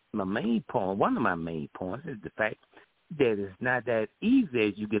 my main point, one of my main points is the fact that it's not that easy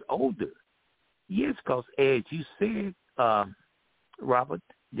as you get older. Yes, because as you said, Robert,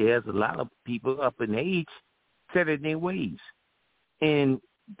 there's a lot of people up in age set in their ways, and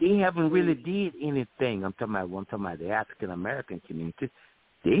they haven't really did anything. I'm talking about the African American community.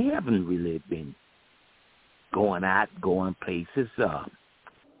 They haven't really been going out, going places,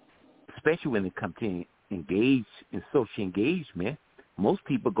 especially when it comes to engage in social engagement. Most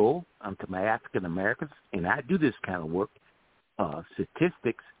people go, I'm talking about African Americans, and I do this kind of work,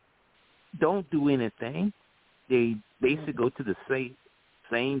 statistics, don't do anything. They basically go to the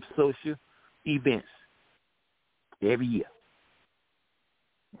same social events every year.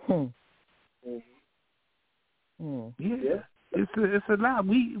 Yeah. It's a lot.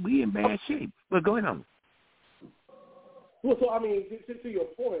 We in bad shape. But go ahead on. Well, so I mean, to your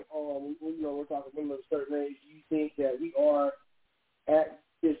point, we're talking women of a certain age. Do you think that we are at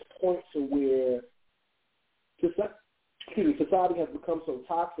this point to where society has become so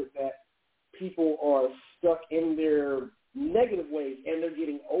toxic that people are stuck in their negative ways, and they're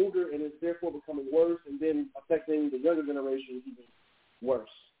getting older, and it's therefore becoming worse, and then affecting the younger generation even worse?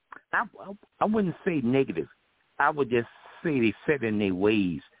 I wouldn't say negative. I would just say they set in their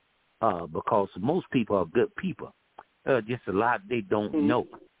ways because most people are good people. Just a lot they don't know.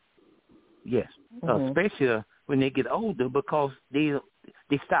 Yes, especially when they get older because they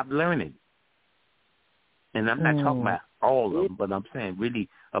stop learning. And I'm not talking about all of them, but I'm saying really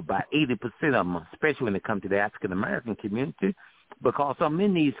about 80% of them, especially when it comes to the African American community, because I'm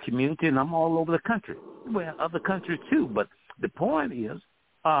in these communities and I'm all over the country. Well, other countries too. But the point is,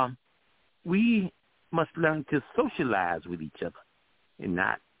 we must learn to socialize with each other, and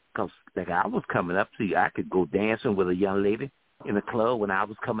not because like I was coming up. See, I could go dancing with a young lady in a club when I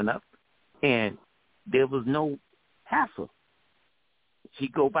was coming up, and there was no hassle. She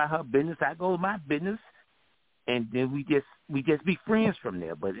go by her business, I go my business, and then we just be friends from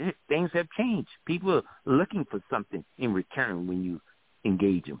there. But things have changed. People are looking for something in return when you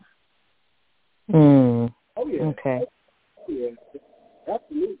engage them. Oh yeah. Okay. Oh, yeah.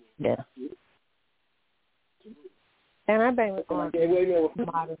 Absolutely. Yeah. And I think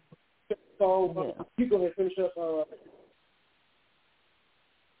modern. So you go ahead and finish up.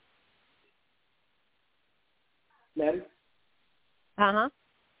 Maddie? Uh-huh.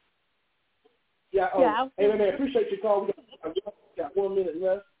 Yeah, hey, man, appreciate your call. We got 1 minute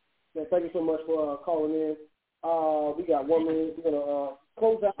left. Man, thank you so much for calling in. We got 1 minute. We're going to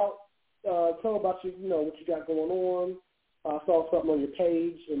close out. Tell about what you got going on. Saw something on your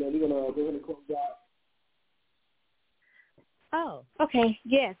page, and then we're going to go ahead and close out. Oh, okay.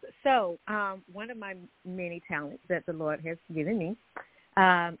 Yes. So one of my many talents that the Lord has given me,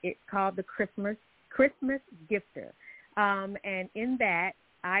 it's called the Christmas Gifter. And in that,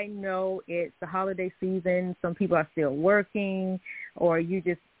 I know it's the holiday season. Some people are still working, or you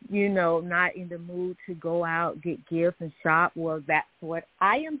just, not in the mood to go out, get gifts and shop. Well, that's what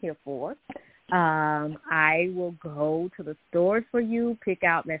I am here for. I will go to the stores for you, pick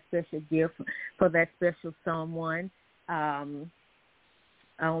out that special gift for that special someone.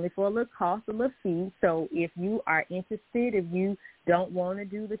 Only for a little cost, a little fee. So if you are interested, if you don't want to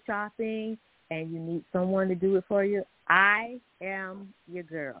do the shopping and you need someone to do it for you, I am your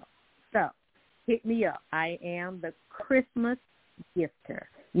girl. So hit me up. I am the Christmas Gifter.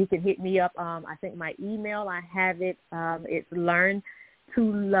 You can hit me up. I think my email, I have it. It's learn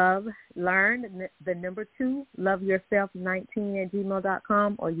the number 2,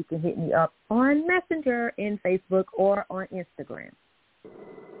 loveyourself19@gmail.com, or you can hit me up on Messenger in Facebook or on Instagram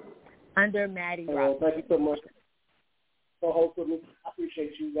under Maddie Roberts. Thank you so much for hosting me. I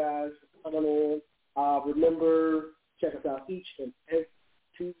appreciate you guys coming in. Remember, check us out each and every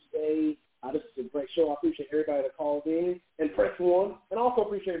Tuesday. This is a great show. I appreciate everybody that called in and press 1. And I also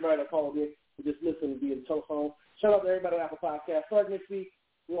appreciate everybody that called in and just listened via the telephone. Shout out to everybody at Apple Podcast. Starting next week,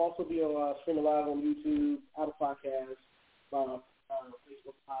 we'll also be on streaming live on YouTube, Apple Podcast,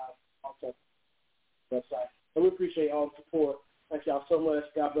 Facebook Live, also website. And we appreciate all the support. Thank y'all so much.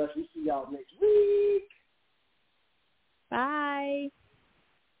 God bless you. See y'all next week. Bye.